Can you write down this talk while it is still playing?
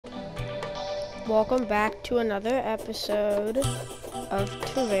Welcome back to another episode of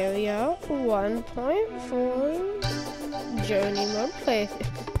Terraria 1.4 Journey Mode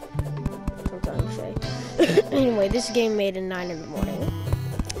Playthrough. Sometimes say. Anyway, this game made at 9 in the morning.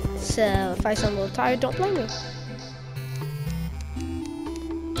 So if I sound a little tired, don't blame me.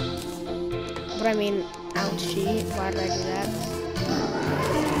 But I mean, ouchie, why did I do that?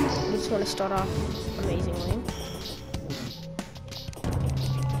 I just want to start off amazingly.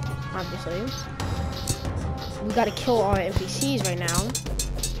 Obviously. We gotta kill our NPCs right now.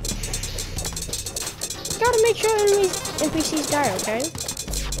 Gotta make sure enemies NPCs die, okay?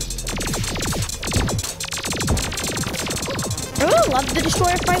 I really love the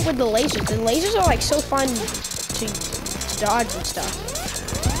destroyer fight with the lasers. The lasers are like so fun to dodge and stuff.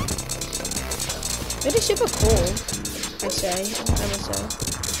 It is super cool, I would say.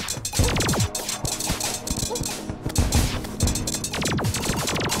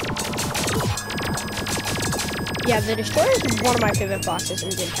 Yeah, the Destroyer is one of my favorite bosses in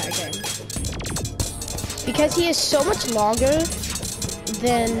the entire game. Because he is so much longer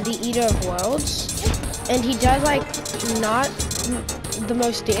than the Eater of Worlds, and he does like not the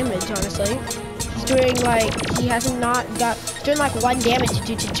most damage, honestly. He's doing like, he hasn't doing like 1 damage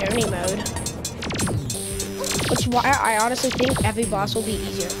due to Journey mode. Which is why I honestly think every boss will be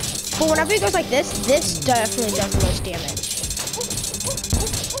easier. But whenever he goes like this definitely does the most damage.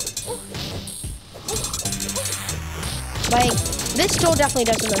 Like, this still definitely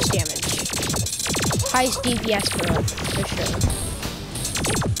does the most damage. Highest DPS for sure.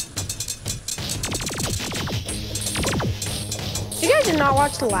 If you guys did not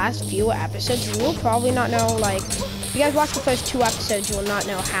watch the last few episodes, you will probably not know, like, if you guys watch the first 2 episodes, you will not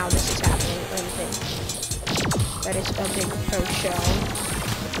know how this is happening or anything. That is a big pro show.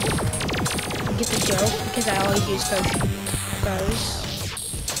 You get the joke, because I always use pros.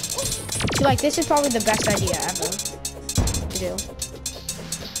 So, like, this is probably the best idea ever. Do.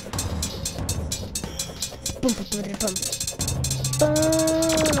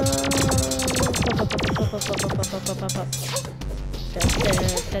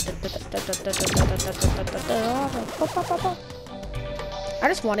 I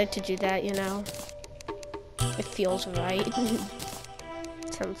just wanted to do that, you know. It feels right.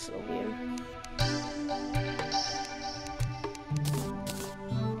 Sounds so weird.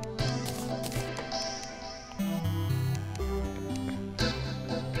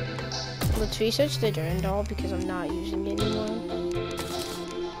 Let's research the Durand doll because I'm not using it anymore.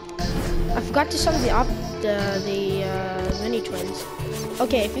 I forgot to summon the mini twins.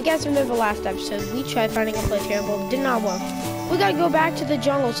 Okay, if you guys remember last episode, we tried finding a Plantera, but it did not work. We gotta go back to the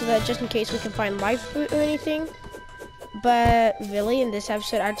jungle so that just in case we can find life fruit or anything. But really, in this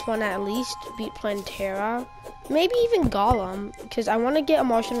episode, I just want to at least beat Plantera. Maybe even Golem, because I want to get a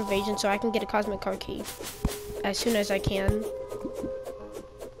Martian invasion so I can get a cosmic car key as soon as I can.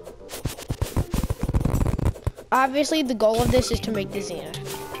 Obviously, the goal of this is to make the Zenith.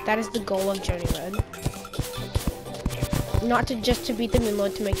 That is the goal of Journey mode. Not just to beat the moon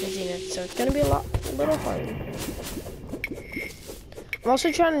mode, to make the Zenith. So it's gonna be a little hard. I'm also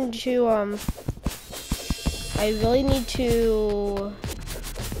trying to, I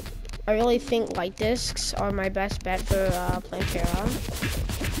really think light discs are my best bet for Plantera.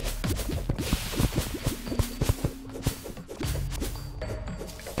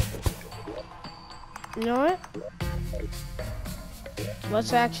 You know what?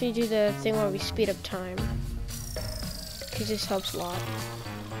 Let's actually do the thing where we speed up time. Because this helps a lot.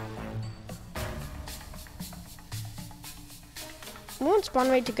 I want spawn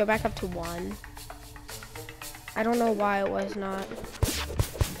rate to go back up to 1. I don't know why it was not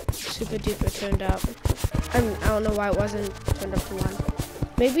super duper turned up. I don't know why it wasn't turned up to 1.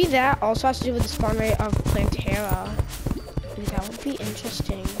 Maybe that also has to do with the spawn rate of Plantera. Ooh, that would be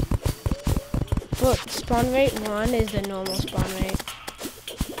interesting. Look, spawn rate 1 is the normal spawn rate.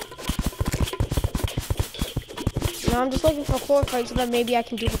 Now I'm just looking for 4 fights so that maybe I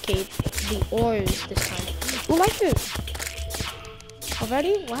can duplicate the ores this time. Ooh, light fruit!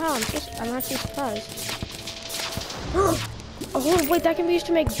 Already? Wow, I'm actually surprised. Oh, wait, that can be used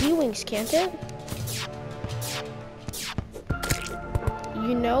to make B-wings, can't it?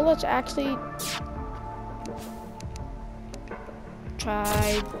 You know, let's actually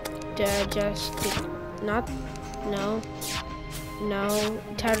try to just no,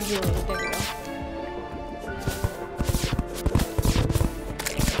 tired of doing it. There we go.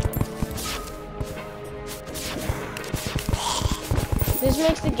 This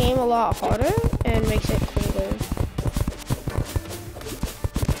makes the game a lot harder and makes it cooler.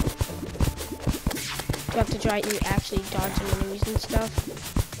 You have to try to actually dodge some enemies and stuff.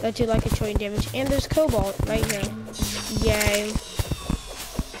 that do like a trillion damage. And there's cobalt right here. Yay.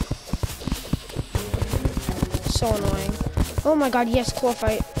 So annoying. Oh my god, yes,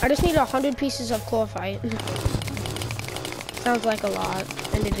 chlorophyte. I just need 100 pieces of chlorophyte. Sounds like a lot,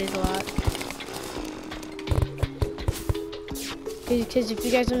 and it is a lot. Because if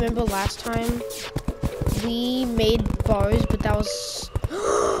you guys remember last time, we made bars, but that was...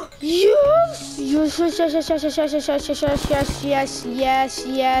 Yes! Yes, yes, yes, yes, yes, yes, yes, yes, yes, yes, yes, yes,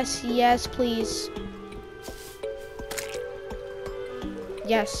 yes, yes, please.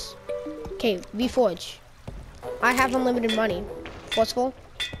 Yes. Okay, reforge. I have unlimited money. Forceful,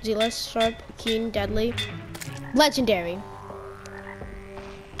 zealous, sharp, keen, deadly, legendary.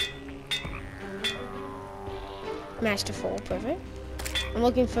 Masterful, perfect. I'm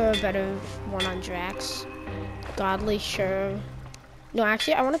looking for a better one on Drax. Godly, sure. No,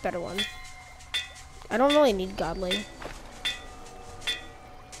 actually, I want a better one. I don't really need godly.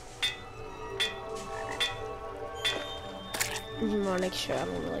 I want to make sure. I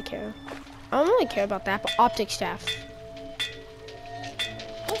don't really care. I don't really care about that, but optic staff.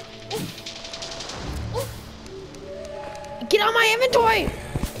 Get out of my inventory!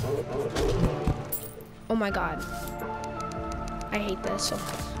 Oh my god. I hate this so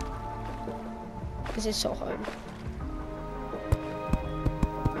much. This is so hard.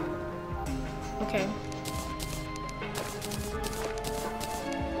 Okay.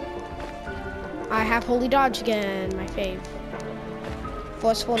 I have holy dodge again, my fave.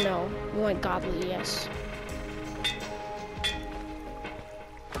 Forceful, no. We want godly, yes.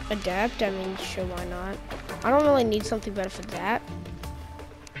 Adept, I mean, sure, why not? I don't really need something better for that.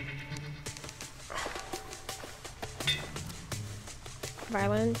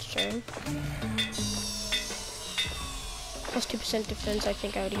 Violence, sure. Plus 2% defense, I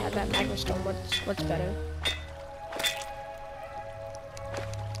think I already had that. Magma Stone, what's better?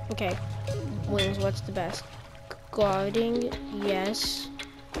 Okay. Wings, what's the best? Guarding, yes.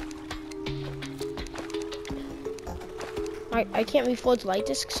 I can't reforge light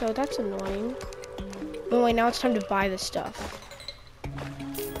disc, so that's annoying. But wait, now it's time to buy this stuff.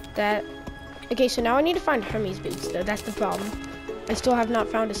 Okay, so now I need to find Hermes boots, though. That's the problem. I still have not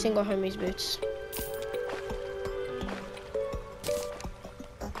found a single Hermes boots.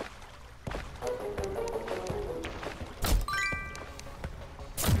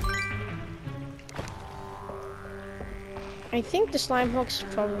 I think the slime hook's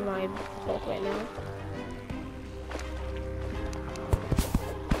probably my bulk right now.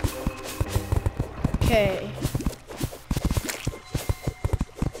 Okay.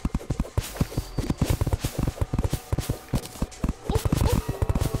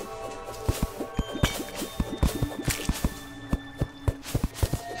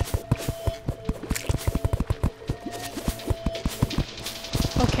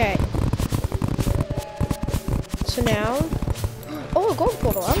 Okay. So now, oh, a gold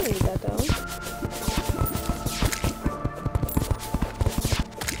portal. I don't need that though.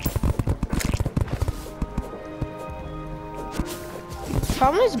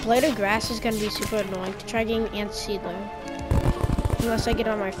 Problem is, Blade of Grass is gonna be super annoying to try getting Ant Seedler. Unless I get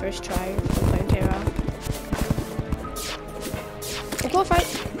on my first try from Plantera. Oh, go fight.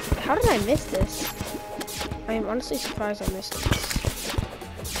 How did I miss this? I am honestly surprised I missed this.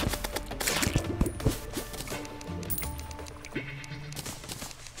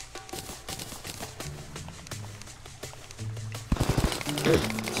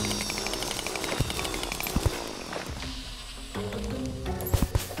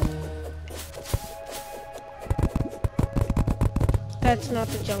 That's not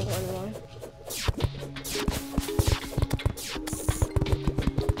the jungle anymore.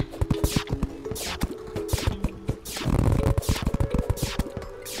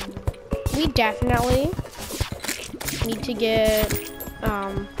 We definitely need to get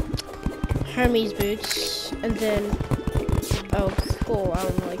Hermes boots, and then oh cool, I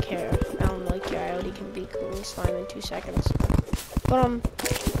don't really care. I I already can be cooling slime in 2 seconds. But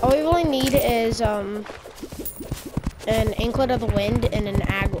all we really need is an Anklet of the Wind and an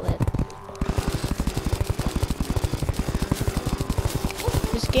Aglet.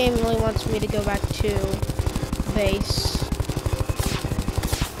 This game really wants me to go back to base.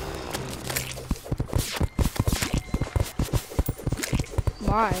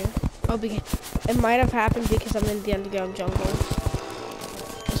 Why? Oh, because it might have happened because I'm in the underground jungle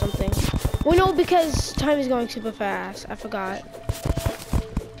or something. Well, no, because time is going super fast. I forgot.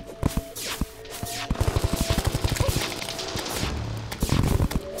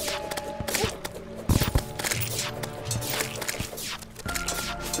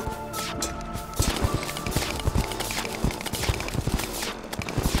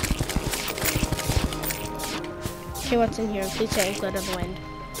 Okay, what's in here? Please say Anklet of Wind.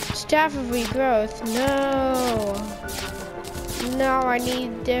 Staff of Regrowth. No. No, I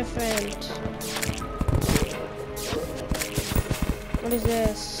need different. What is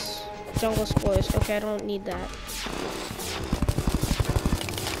this? Jungle Spores. Okay, I don't need that.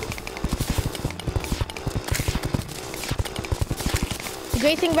 The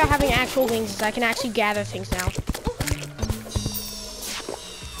great thing about having actual wings is I can actually gather things now.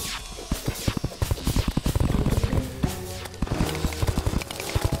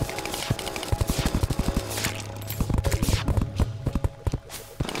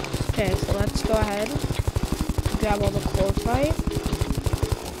 Okay, so let's go ahead, grab all the chlorophyte.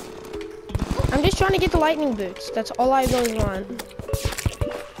 I'm just trying to get the lightning boots. That's all I really want.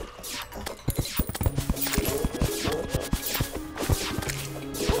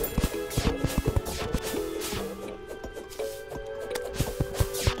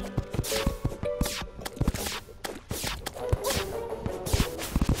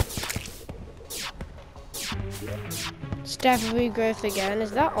 Staff of Regrowth again.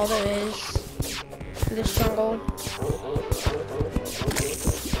 Is that all there is in this jungle?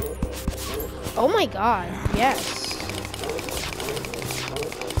 Oh my god, yes.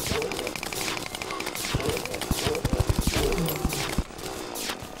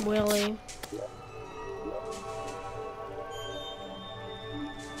 Really?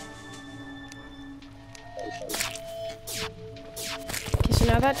 Okay, so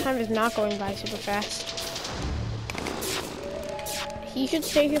now that time is not going by super fast. He should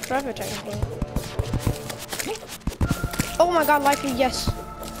stay here forever, technically. Oh my god, life, yes.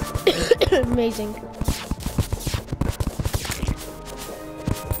 Amazing.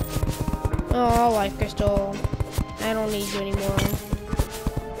 Oh, life crystal. I don't need you anymore.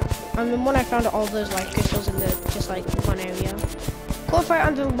 I mean, when I found all those life crystals in the just like one area. Chlorophyte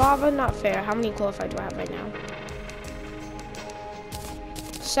under lava, not fair. How many chlorophyte do I have right now?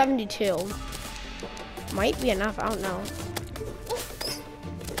 72. Might be enough, I don't know.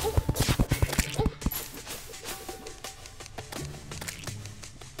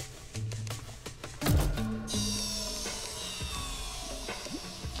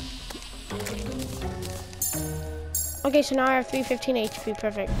 Okay, so now I have 315 HP,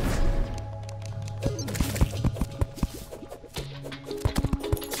 perfect.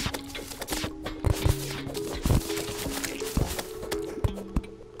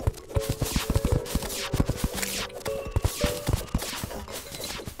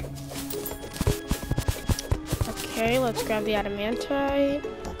 Okay, let's grab the adamantite.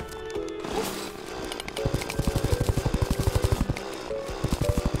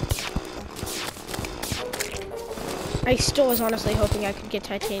 I still was honestly hoping I could get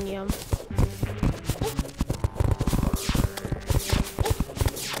titanium.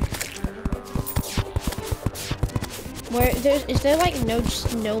 Is there like no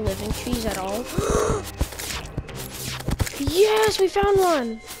living trees at all? Yes, we found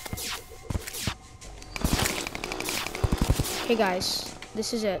one. Hey guys,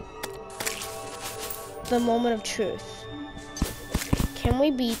 this is it. The moment of truth. Can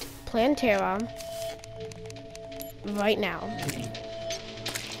we beat Plantera right now?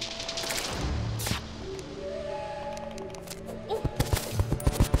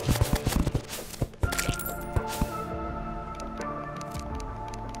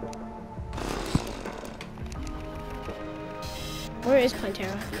 Where is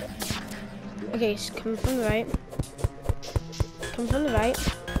Plantera? Okay, so come from the right. Come from the right.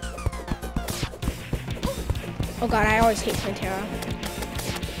 Oh god, I always hate Plantera.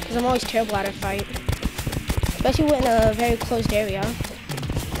 Because I'm always terrible at a fight. Especially when in a very closed area.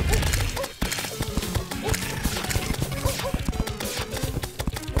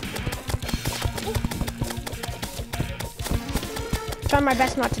 Trying my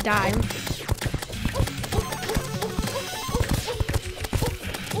best not to die.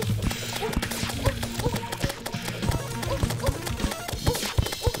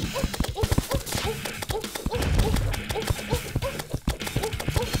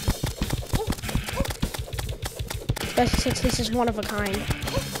 Since this is one of a kind.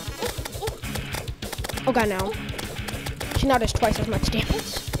 Oh god, no. She now does twice as much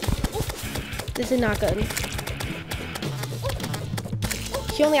damage. This is not good.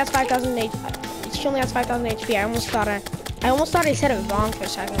 She only has 5,000 HP. She only has 5,000 HP. I almost thought I said it wrong for a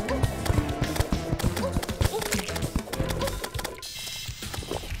second.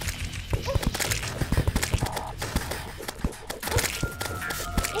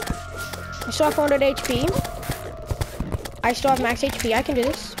 I still have 400 HP. I still have max HP, I can do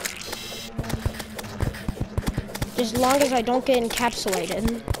this. As long as I don't get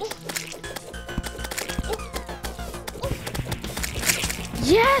encapsulated.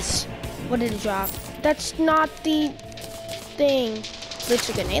 Yes! What did it drop? That's not the thing. It's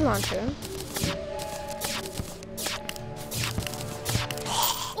a grenade launcher.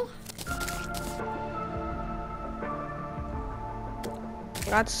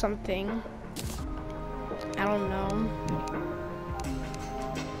 That's something. I don't know.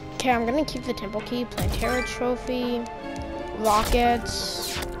 Okay, I'm gonna keep the temple key, Plantera trophy,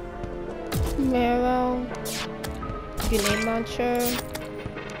 rockets, marrow, grenade launcher.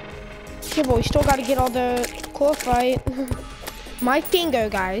 Okay, but we still gotta get all the core fight. My finger,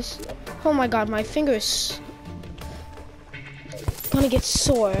 guys. Oh my god, my finger is gonna get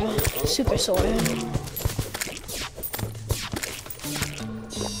sore. Super sore.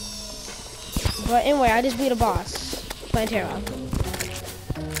 But anyway, I just beat a boss. Plantera.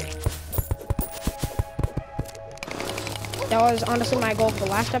 That was honestly my goal for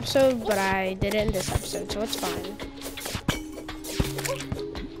last episode, but I did it in this episode, so it's fine.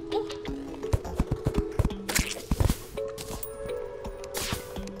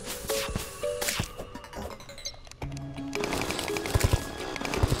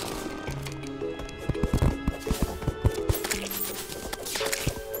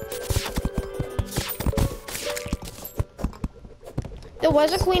 There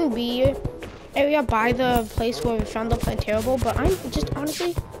was a queen bee area by the place where we found the Plantera bowl, but I'm just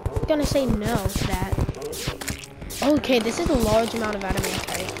honestly gonna say no to that. Okay, this is a large amount of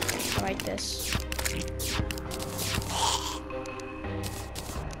adamantite. I like this.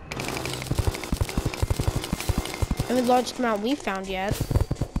 And the largest amount we found yet.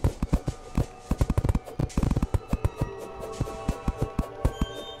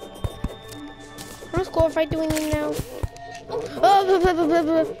 How much core fight do we need now? Oh, blah, blah, blah,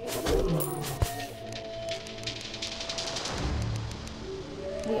 blah, blah.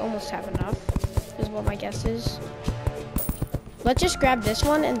 We almost have enough, is what my guess is. Let's just grab this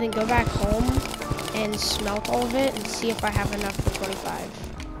one and then go back home and smelt all of it and see if I have enough for 25.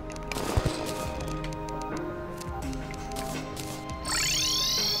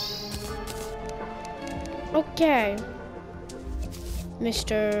 Okay.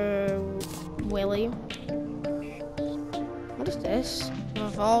 Mr. Willie. What is this?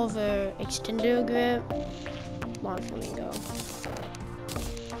 Revolver, extender grip, lawn flamingo.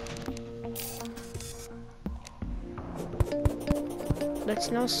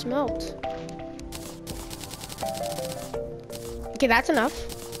 Let's now smelt. Okay, that's enough.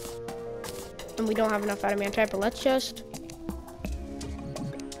 And we don't have enough adamantite, but let's just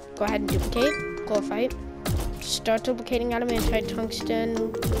go ahead and duplicate, glorifite. Start duplicating adamantite,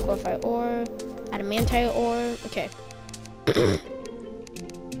 tungsten, glorifite ore, adamantite ore. Okay.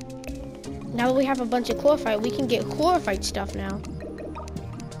 Now that we have a bunch of chlorophyte, we can get chlorophyte stuff now.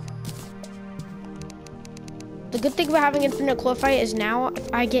 The good thing about having infinite chlorophyte is now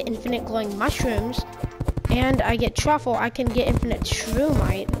if I get infinite glowing mushrooms and I get truffle, I can get infinite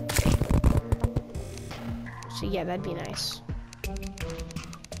shroomite. So yeah, that'd be nice.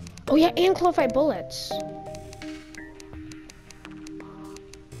 Oh yeah, and chlorophyte bullets.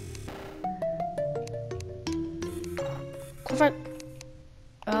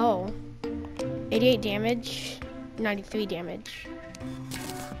 Oh, 88 damage, 93 damage.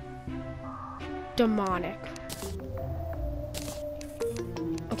 Demonic.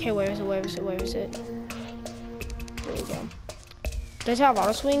 Okay, where is it? Where is it? Where is it? There we go. Does it have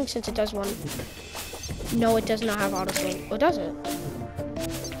auto swing? Since it does one. No, it does not have auto swing. Oh, does it?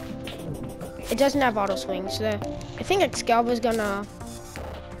 It doesn't have auto swing. So I think Excalibur's gonna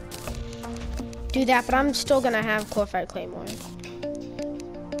do that, but I'm still gonna have Chlorophyte Claymore.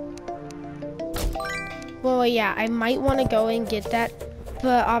 Well, yeah, I might want to go and get that,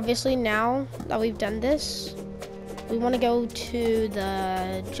 but obviously now that we've done this, we want to go to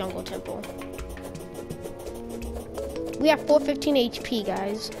the Jungle Temple. We have 415 HP,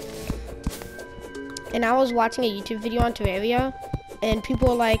 guys. And I was watching a YouTube video on Terraria, and people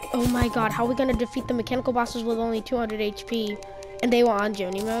were like, oh my god, how are we going to defeat the mechanical bosses with only 200 HP? And they were on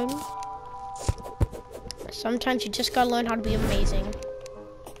Journey mode. Sometimes you just gotta learn how to be amazing.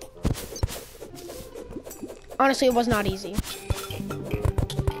 Honestly, it was not easy.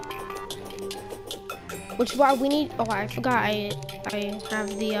 Which is why we need, oh, I forgot I have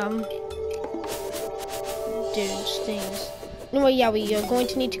the, dudes, things. Anyway, yeah, we are going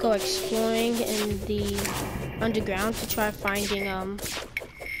to need to go exploring in the underground to try finding,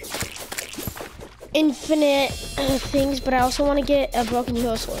 infinite things, but I also want to get a broken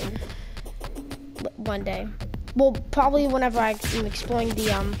hero sword one day. Well, probably whenever I'm exploring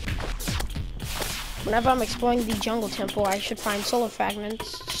the, whenever I'm exploring the jungle temple, I should find solar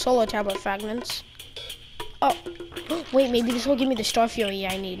tablet fragments. Oh, wait, maybe this will give me the Star Fury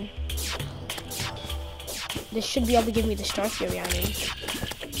I need. This should be able to give me the Star Fury I need.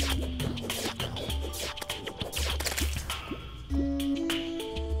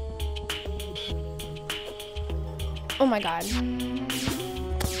 Oh my god.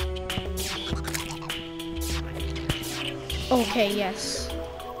 Okay, yes.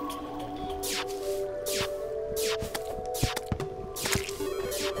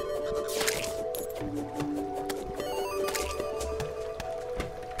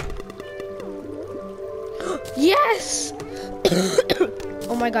 Yes!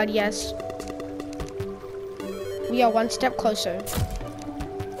 Oh my god, yes. We are one step closer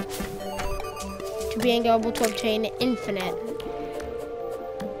to being able to obtain infinite.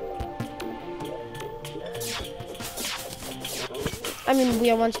 I mean, we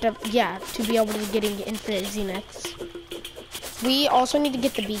are one step, yeah, to be able to getting infinite zeniths. We also need to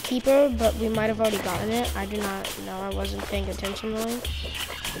get the beekeeper, but we might have already gotten it. I do not know. I wasn't paying attention really.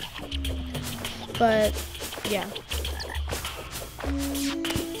 But yeah.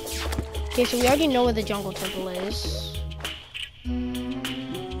 Okay, so we already know where the jungle temple is.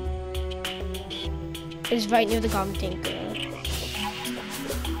 It's right near the Golem Tinker.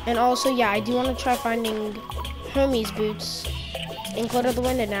 And also, yeah, I do want to try finding Hermes boots in Glitter of the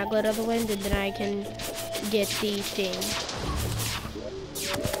Wind and now Glitter of the Wind, and then I can get the thing.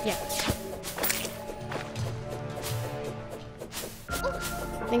 Yeah.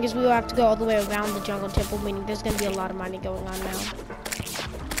 Thing is, we will have to go all the way around the jungle temple, meaning there's going to be a lot of mining going on now.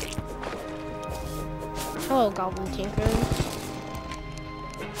 Hello, Golem Tinker.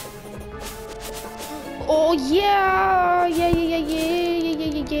 Oh yeah! Yeah.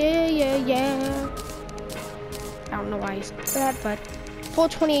 I don't know why he said that, but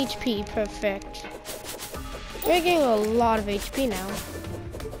 420 HP, perfect. We're getting a lot of HP now.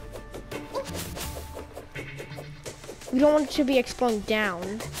 We don't want it to be exploring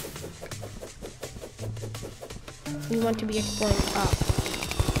down. We want to be exploring up.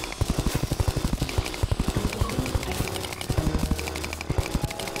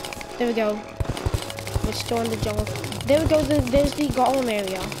 There we go. We're still in the jungle. There we go, there's the Golem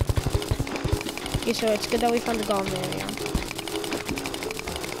area. Okay, so it's good that we found the Golem area.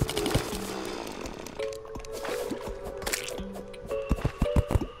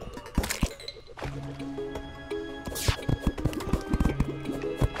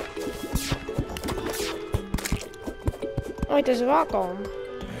 Oh wait, there's a rock golem.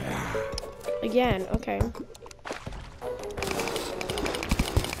 Again, okay.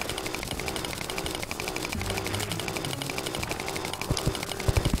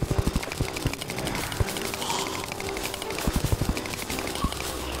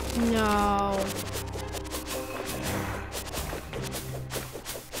 No.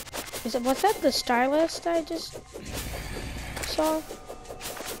 Was that the stylist I just saw?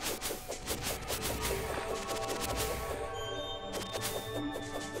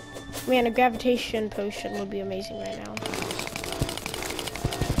 Man, a gravitation potion would be amazing right now.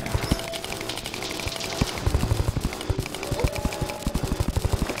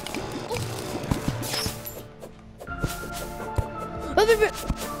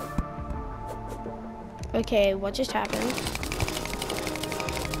 Okay, what just happened?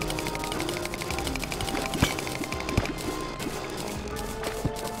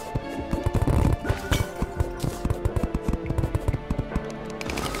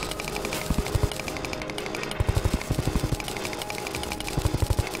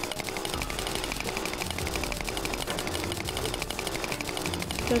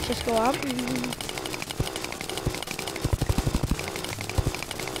 Let's just go up.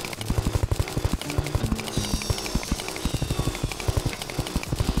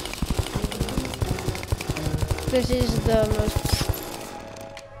 This is the most...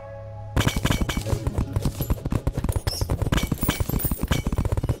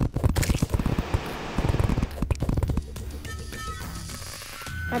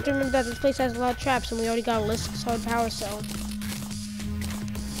 I have to remember that this place has a lot of traps and we already got a list solid power cell.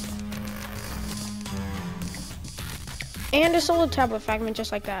 And a solar tablet fragment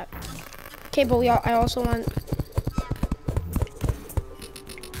just like that. Okay, but I also want...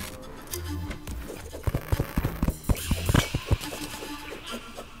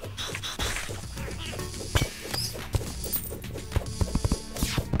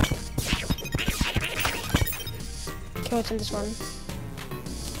 Okay, what's in this one?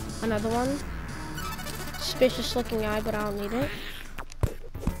 Another one. Suspicious looking eye, but I don't need it.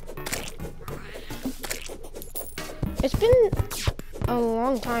 It's been a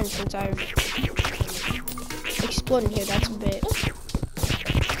long time since I've explored in here. That's a bit.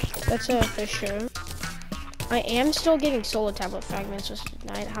 That's for sure. I am still getting solar tablet fragments with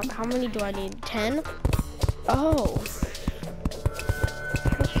tonight. How many do I need? 10? Oh.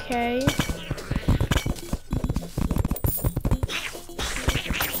 Okay.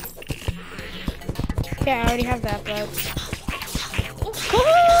 Okay, I already have that, but...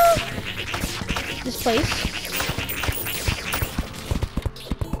 This place.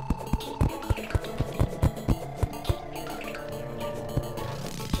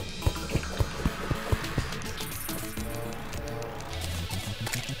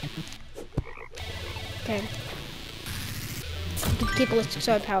 Okay. Keep ballistic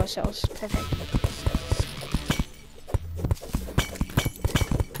solar power cells. Perfect.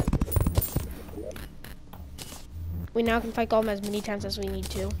 We now can fight Golem as many times as we need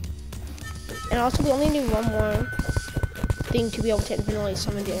to. And also, we only need one more thing to be able to infinitely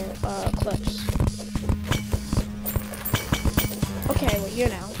summon the Eclipse. Okay, we're here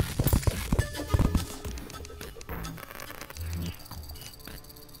now.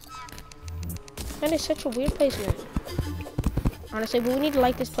 And it's such a weird placement. Honestly, but we need to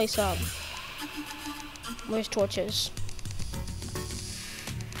light this place up. Where's torches?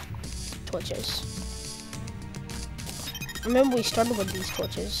 Torches. I remember we started with these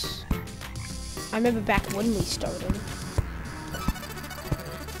torches. I remember back when we started.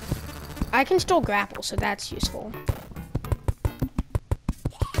 I can still grapple, so that's useful.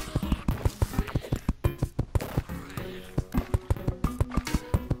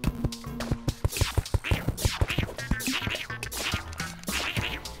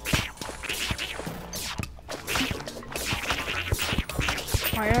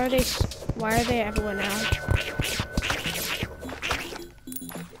 Why are they everywhere now?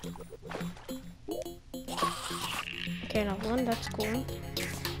 Okay, now one, that's cool.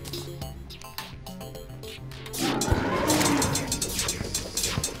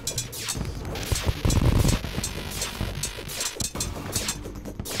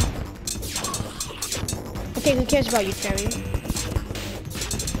 Okay, who cares about you, Fairy?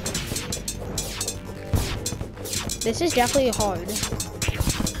 This is definitely hard.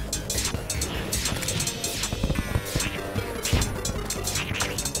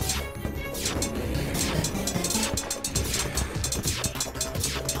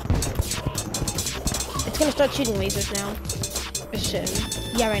 It's gonna start shooting lasers now. Or soon.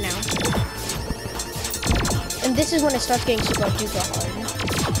 Yeah, right now. And this is when it starts getting super duper hard.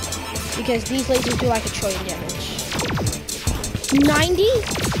 Because these lasers do like 1 trillion damage. 90?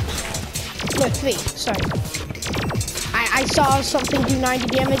 No, 3, sorry. I saw something do 90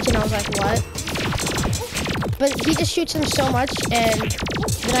 damage and I was like, what? But he just shoots them so much and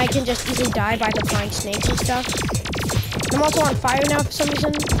then I can just easily die by the flying snakes and stuff. I'm also on fire now for some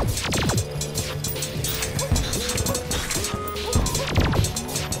reason.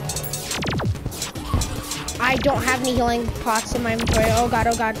 I don't have any healing pots in my inventory. Oh god,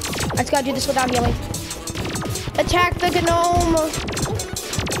 oh god. I just gotta do this without healing. Attack the gnome!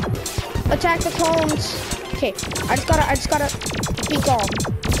 Attack the clones! Okay, I just gotta beat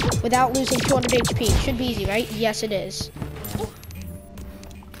Golem without losing 200 HP. Should be easy, right? Yes, it is.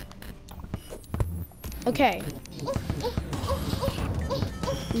 Okay.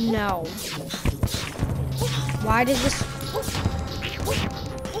 No. Why is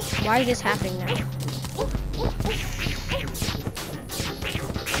this happening now?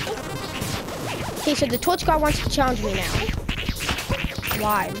 Okay, so the torch god wants to challenge me now.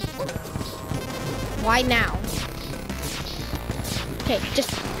 Why? Why now? Okay,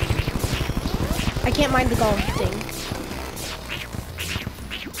 just... I can't mind the golem thing.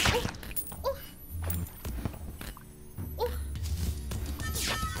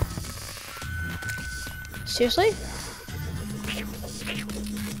 Seriously?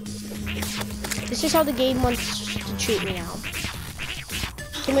 This is how the game wants to treat me now.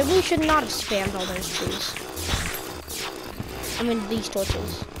 Okay, maybe we should not have spammed all those trees. I mean, these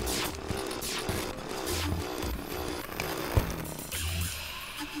torches.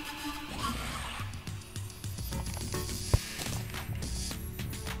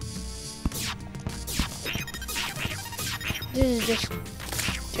 This is just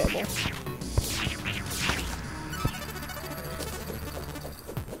terrible.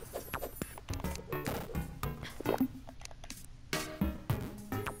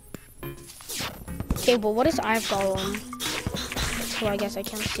 Okay, but what is Eye of Golem? So I guess I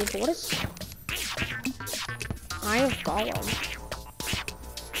can't see, but what is Eye of Golem?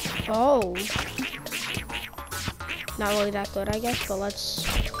 Oh. Not really that good, I guess, but let's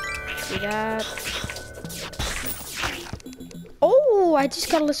do that. Oh, I just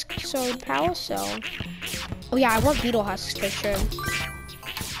got a solar power cell. Oh yeah, I want beetle husks for sure.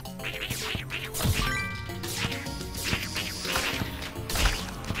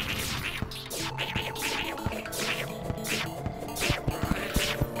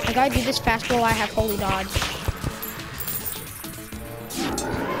 I gotta do this fast while I have holy dodge.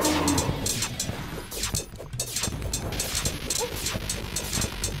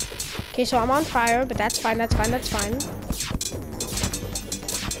 Okay, so I'm on fire, but that's fine, that's fine, that's fine.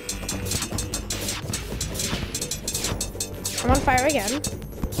 I'm on fire again.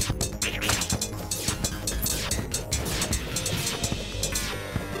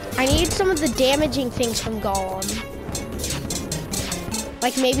 I need some of the damaging things from Golem.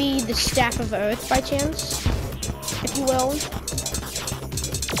 Like maybe the Staff of Earth by chance, if you will.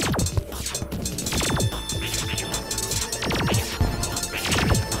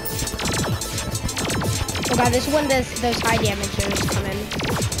 Oh god, this is when those high damagers come in.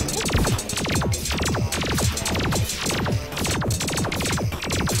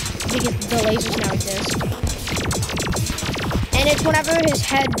 Because the lasers now exist. And it's whenever his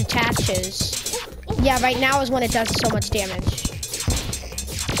head detaches. Yeah, right now is when it does so much damage.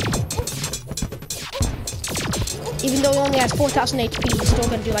 Even though he only has 4,000 HP, he's still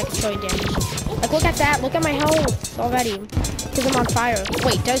gonna do like a trillion damage. Like, look at that. Look at my health already. Because I'm on fire.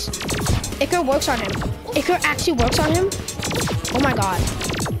 Wait, does Icar works on him? Icar actually works on him? Oh my god.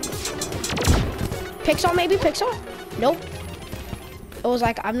 Pixel, maybe? Pixel? Nope. It was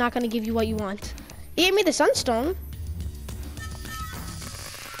like, I'm not gonna give you what you want. He gave me the Sunstone.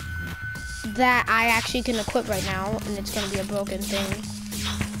 That I actually can equip right now, and it's gonna be a broken thing.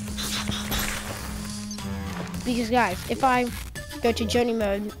 Because guys, if I go to journey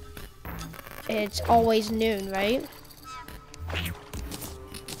mode, it's always noon, right?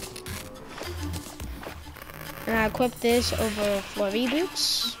 And I equip this over flurry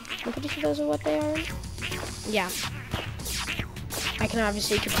boots. I'm pretty sure those are what they are. Yeah. I can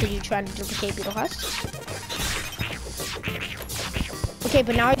obviously continue trying to duplicate beetle husks. Okay,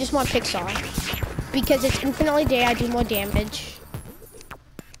 but now I just want Pixar. Because it's infinitely day, I do more damage.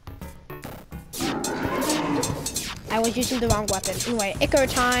 I was using the wrong weapon. Anyway, Icar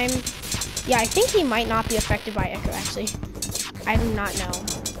time. Yeah, I think he might not be affected by Icar, actually. I do not know.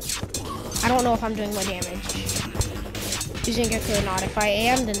 I don't know if I'm doing more damage using Icar or not. If I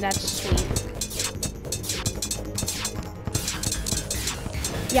am, then that's sweet.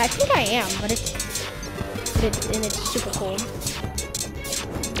 Yeah, I think I am, but it's super cool.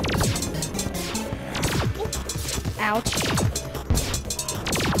 Ouch.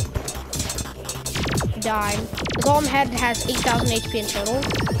 Die. The Golem head has 8,000 HP in total.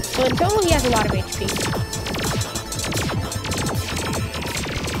 So in total, he has a lot of HP.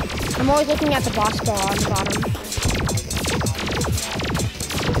 I'm always looking at the boss bar on the bottom.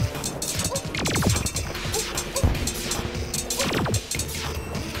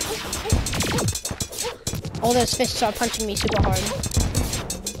 All those fists are punching me super hard.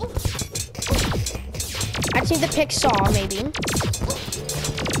 I just need the pick saw, maybe.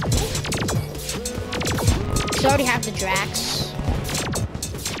 I already have the Drax.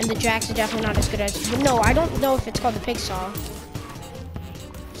 And the Drax are definitely not as good as... No, I don't know if it's called the pick saw.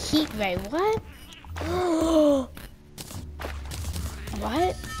 Heat ray, what?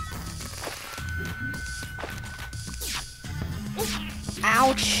 What?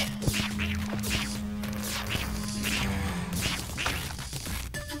 Ouch.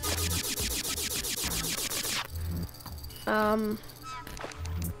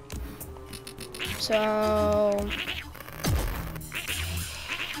 So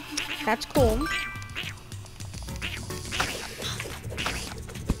that's cool.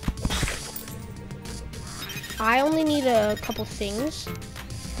 I only need a couple things,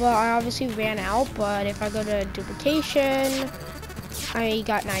 but I obviously ran out. But if I go to duplication, I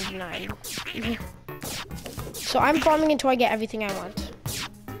got 99. So I'm farming until I get everything I want.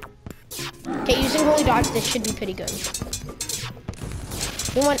 Okay, using Holy Dodge, this should be pretty good.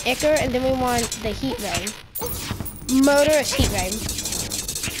 We want Icar, and then we want the Heat Ray. Murderous Heat Ray.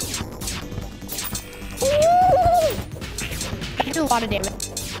 I do a lot of damage.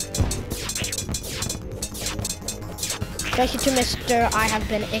 Especially to Mr. I have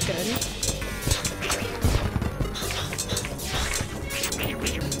been Icared.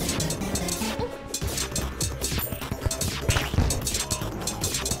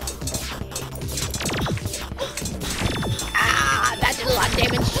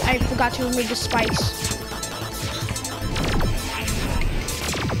 I forgot to remove the spikes.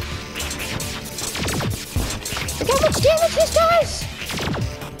 Look how much damage this does!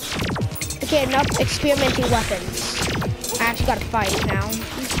 Okay, enough experimenting weapons. I actually gotta fight now.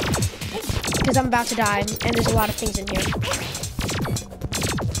 Because I'm about to die, and there's a lot of things in here.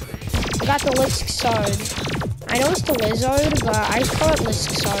 I got the Lisk Sword. I know it's the Lizard, but I just call it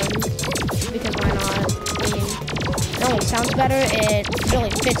Lisk Sword. Because why not? I mean, no only sounds better, it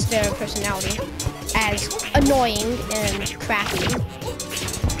really fits their personality as annoying and crappy.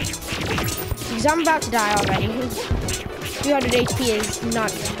 Because I'm about to die already. 300 HP is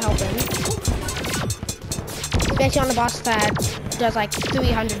not helping. Especially on the boss that does like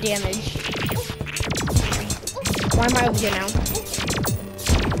 300 damage. Why am I over here now?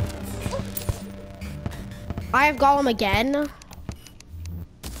 I have Golem again.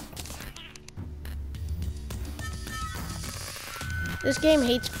 This game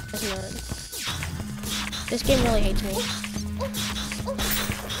hates me, doesn't it? This game really hates me.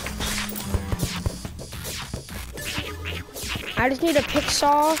 I just need a pick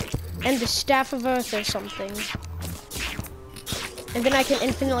saw and the Staff of Earth or something. And then I can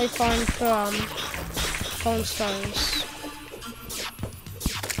infinitely farm from bone stones.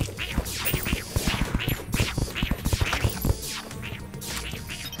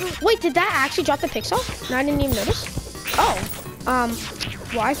 Wait, did that actually drop the pick saw? No, I didn't even notice. Oh.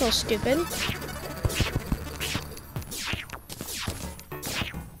 Well, I feel stupid.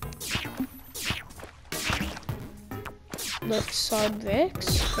 Lift solid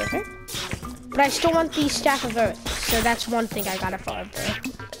bricks. Perfect. But I still want the Staff of Earth, so that's one thing I gotta farm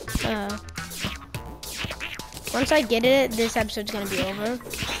there. Once I get it, this episode's gonna be over.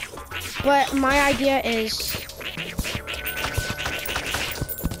 But my idea is...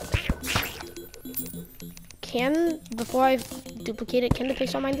 before I duplicate it, can the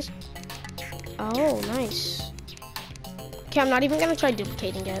pixel mine this? Oh, nice. Okay, I'm not even gonna try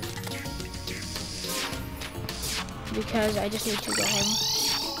duplicating it. Because I just need to go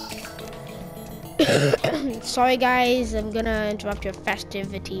home. Sorry guys, I'm gonna interrupt your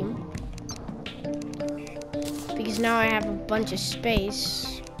festivity. Because now I have a bunch of space.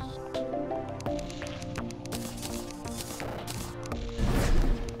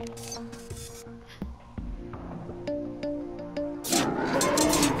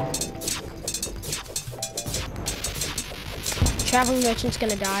 Traveling merchant's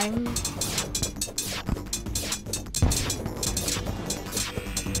gonna die.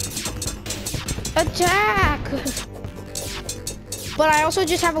 Attack! But I also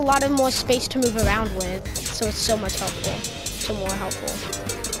just have a lot of more space to move around with, so it's so much helpful. So more helpful.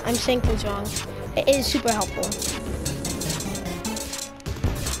 I'm saying things wrong. It is super helpful.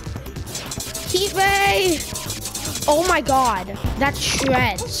 Heat ray! Oh my god, that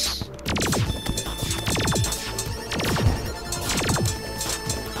shreds.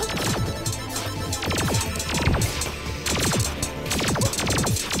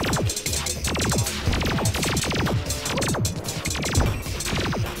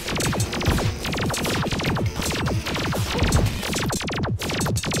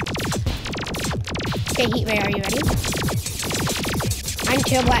 Okay, Heat Ray, are you ready? I'm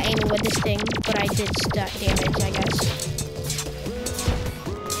terrible at aiming with this thing, but I did damage, I guess.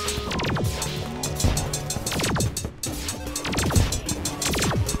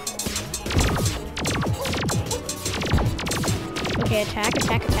 Okay, attack,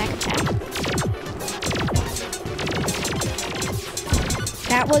 attack, attack, attack.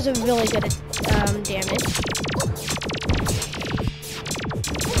 That was a really good damage.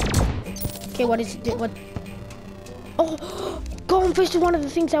 Okay, what is it? What? Oh, Golem Fish is one of the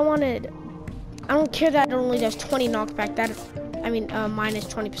things I wanted. I don't care that it only does 20 knockback. That, I mean, minus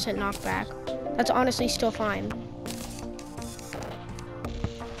 20% knockback. That's honestly still fine.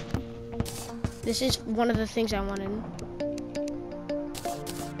 This is one of the things I wanted.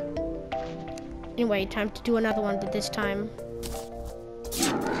 Anyway, time to do another one, but this time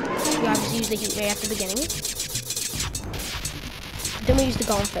we obviously use the Heat Ray at the beginning. Then we use the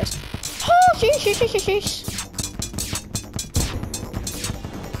Golem Fist. Oh, sheesh, sheesh, sheesh, sheesh.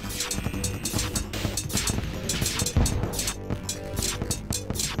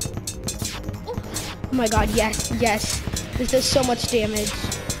 Oh my god, yes, yes. This does so much damage.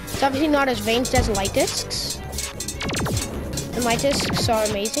 It's obviously not as ranged as light discs. And light discs are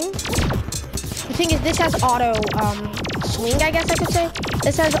amazing. The thing is, this has auto swing, I guess I could say.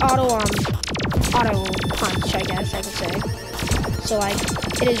 This has auto punch, I guess I could say. So like,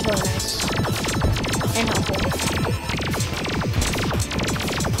 it is really nice and helpful.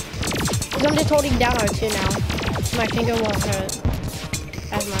 Because I'm just holding down R2 now, so my finger won't hurt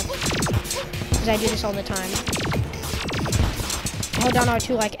as much. Because I do this all the time. I hold down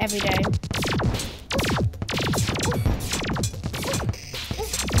R2 like every day.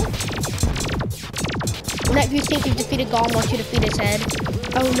 Whenever you think you've defeated Golem, once you defeat his head.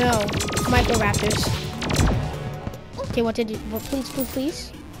 Oh no, Microraptors. Okay, what did you, what, please,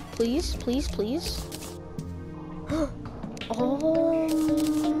 please, please, please, please. Oh,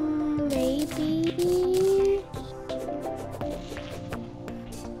 maybe.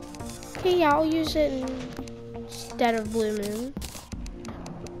 Okay, yeah, I'll use it instead of Blue Moon.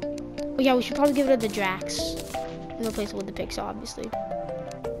 Oh yeah, we should probably give it to the Drax. And replace it with the Pixel, obviously.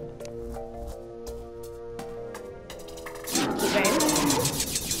 Okay.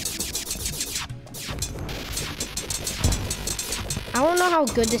 I don't know how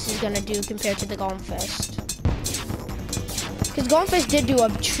good this is gonna do compared to the Golem Fist. Because Golem Fist did do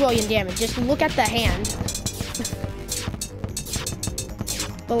 1 trillion damage. Just look at the hand.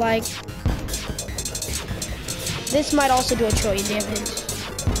 But like, this might also do 1 trillion damage.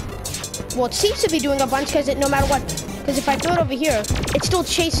 Well, it seems to be doing a bunch because no matter what, because if I throw it over here, it still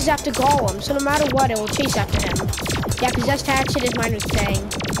chases after Golem. So no matter what, it will chase after him. Yeah, possessed hatchet is my new thing.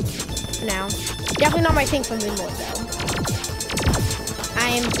 Now, definitely not my thing from Moonlord though.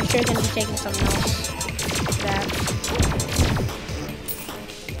 I am for sure going to be taking something else. That.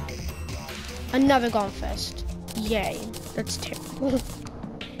 Another Golem Fist. Yay. That's terrible.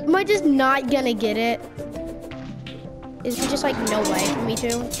 Am I just not gonna get it? Is there just like no way for me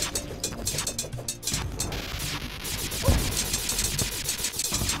to?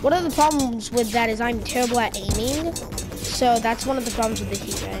 One of the problems with that is I'm terrible at aiming. So that's one of the problems with the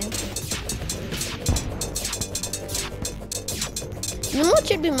heat ray. Moonlord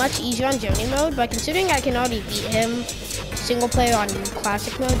should be much easier on Journey mode, but considering I can already beat him single player on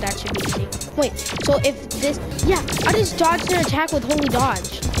classic mode, that should be easy. Wait, so if this, yeah, I just dodged an attack with Holy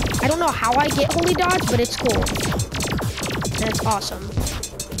Dodge. I don't know how I get Holy Dodge, but it's cool. And it's awesome.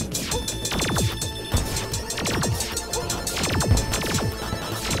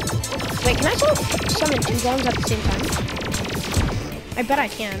 Wait, can I summon 2 golems at the same time? I bet I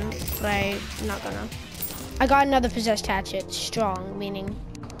can, but I'm not gonna. I got another possessed hatchet. Strong, meaning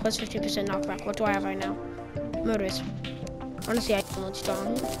plus 50% knockback. What do I have right now? Murderous. Honestly, I don't know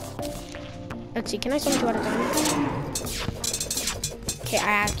strong. Let's see, can I summon 2 at a time? Okay,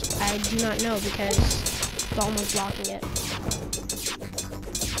 I do not know because Golem was blocking it.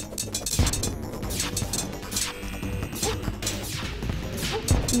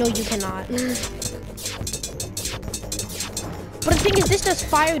 No, you cannot. But the thing is, this does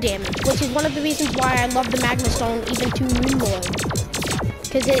fire damage, which is one of the reasons why I love the Magma Stone even to Moonlord.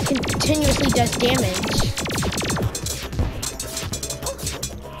 Because it continuously does damage.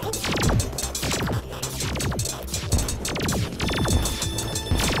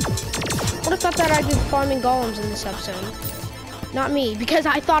 I would have thought that I'd be farming golems in this episode. Not me, because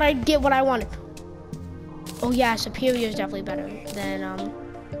I thought I'd get what I wanted. Oh yeah, Superior is definitely better than,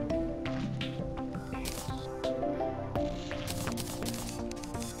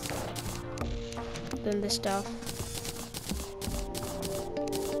 this stuff.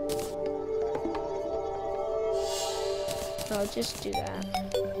 So I'll just do that.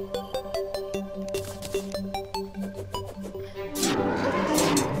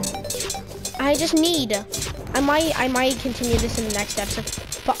 I just need, I might continue this in the next episode,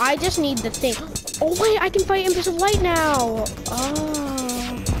 but I just need the thing. Oh wait, I can fight Empress of Light now.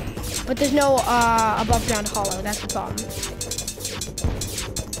 Oh, but there's no above ground hollow. That's the problem. So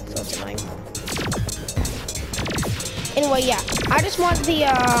it's annoying. Anyway, yeah, I just want the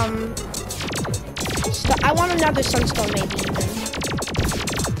I want another sunstone maybe even.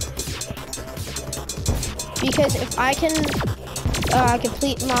 Because if I can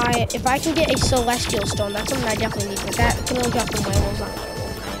complete my, if I can get a celestial stone, that's something I definitely need. But that can only drop from werewolves on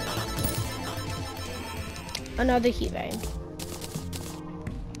werewolves, right? Another heat ray.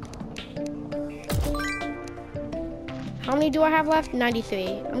 How many do I have left?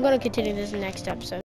 93. I'm gonna continue this in the next episode.